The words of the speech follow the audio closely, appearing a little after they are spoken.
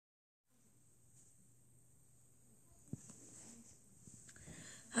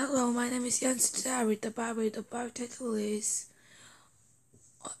Hello, my name is Jan. Today I read the Bible. The Bible title is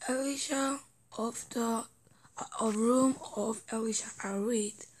Elisha of the Room of Elisha. I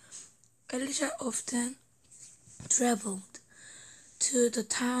read. Elisha often traveled to the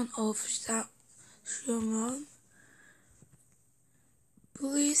town of Shunem.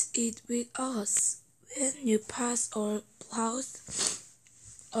 Please eat with us when you pass our house.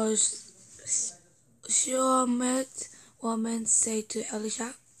 A Shunammite woman said to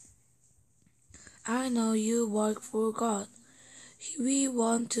Elisha, I know you work for God. We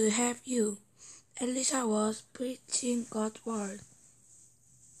want to help you. Elisha was preaching God's word.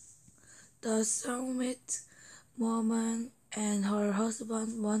 The Shunammite woman and her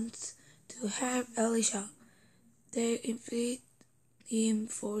husband wanted to help Elisha. They invited him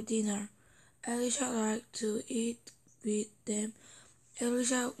for dinner. Elisha liked to eat with them.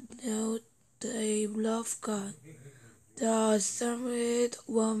 Elisha knew they loved God. The Shunammite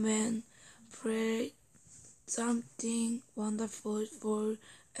woman prayed something wonderful for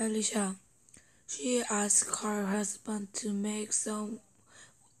Elisha. She asked her husband to make something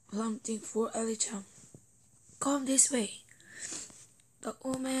for Elisha. Come this way. The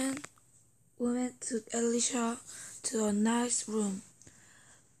woman took Elisha to a nice room.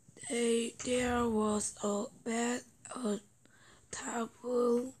 There was a bed, a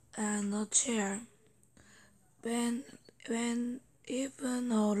table, and a chair. When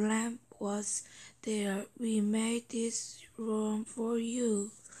even a lamp was there, we made this room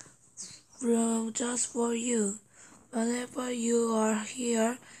just for you. Whenever you are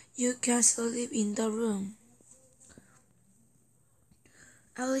here, you can sleep in the room.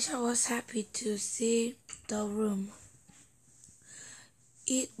 Elisha was happy to see the room.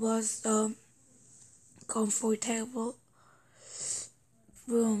 It was a comfortable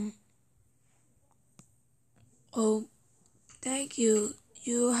room. Oh, thank you.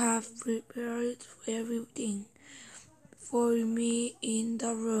 You have prepared everything for me in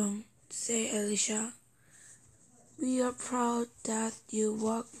the room, said Elisha. We are proud that you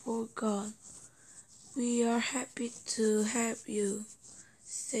work for God. We are happy to help you,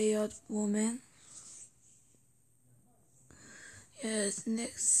 said the woman. Yes,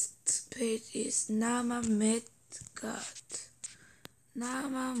 next page is Naaman met God.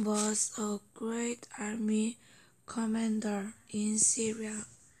 Naaman was a great army commander in Syria.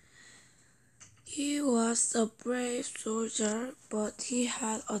 He was a brave soldier, but he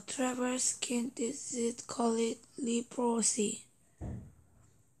had a terrible skin disease called leprosy.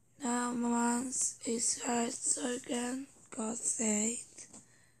 Naaman's Israel servant God said,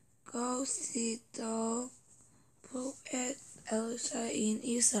 Go see the prophet Elisha in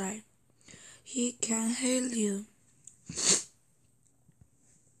Israel. He can heal you.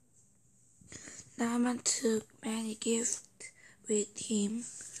 Naaman took many gifts with him.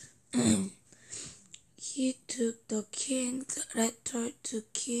 He took the king's letter to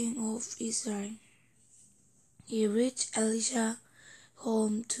King of Israel. He reached Elisha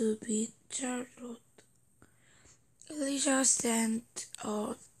home to be Charlotte. Elisha sent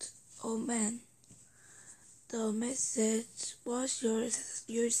out a man. The message was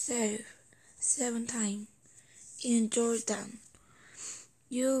yourself 7 times in Jordan.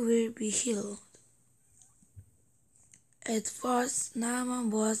 You will be healed. At first,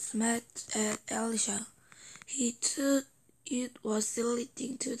 Naaman was mad at Elisha. He thought it was a silly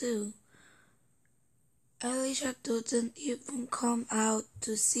thing to do. Elisha doesn't even come out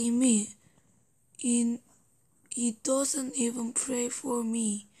to see me. He doesn't even pray for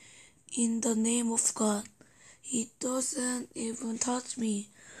me in the name of God. He doesn't even touch me.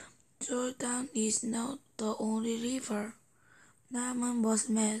 Jordan is not the only river. Naaman was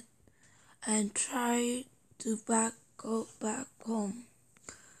mad and tried to go back home.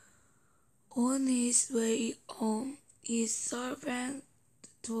 On his way home, his servant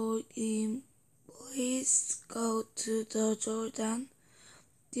told him, Please go to the Jordan.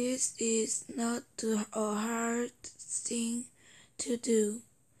 This is not a hard thing to do.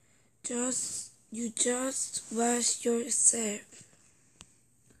 You just wash yourself.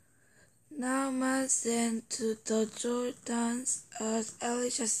 Naaman went to the Jordan as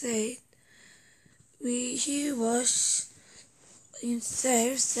Elisha said. He washed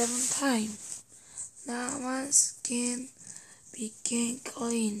himself 7 times. Naaman's skin became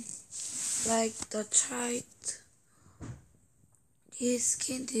clean, like the child. His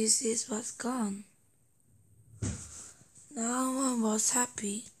skin disease was gone. Naaman was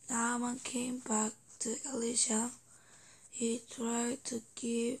happy. Naaman came back to Elisha. He tried to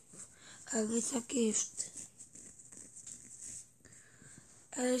give Elisha a gift.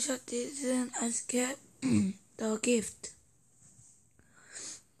 Elisha didn't accept the gift.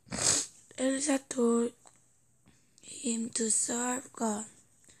 Elisha told him to serve God.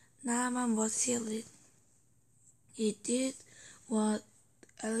 Naaman was healed. He did what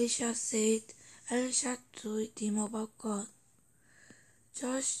Elisha said. Elisha told him about God.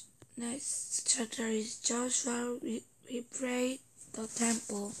 Next chapter is Joshua rebuilt the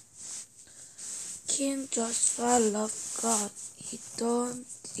temple. King Joshua loved God.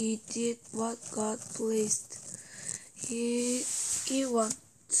 He did what God pleased. He wants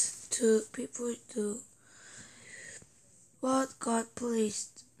people to what God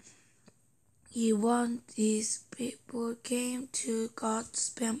pleased. He wants his people came to God's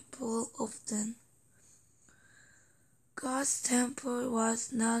temple often. God's temple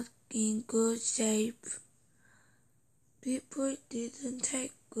was not in good shape. People didn't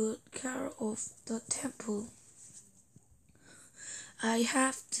take good care of the temple. I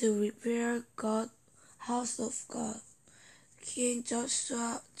have to repair God's house of God. King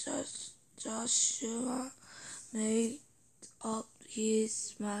Joshua made up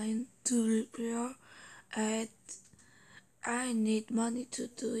his mind to repair it. I need money to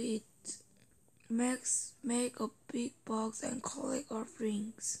do it. Make a big box and collect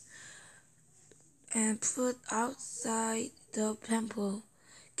offerings and put outside the temple.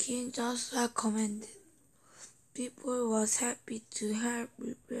 King Joshua commanded. People was happy to help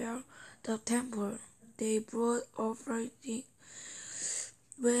repair the temple. They brought offerings.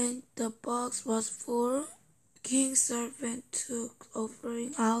 When the box was full, King's servant took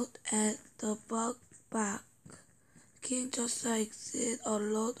offering out at the box back. King Joshua exceeded a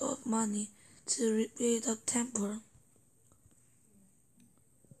lot of money to rebuild the temple.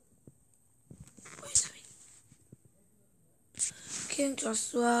 King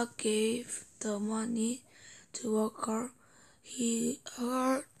Joshua gave the money to workers. He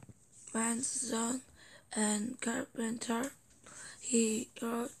hired mason and carpenter. He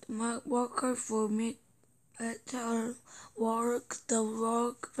hired workers for metal work. The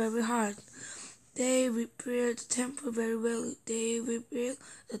work very hard. They repaired the temple very well. They rebuilt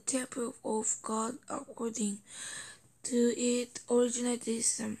the temple of God according to its original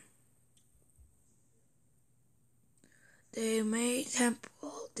design. They made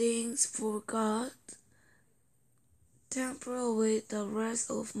temple things for God. Temple with the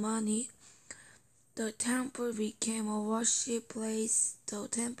rest of money. The temple became a worship place. The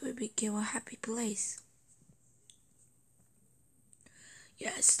temple became a happy place.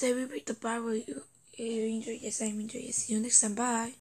 Yes, today we read the Bible. You enjoy. Yes, I enjoy. See you next time. Bye.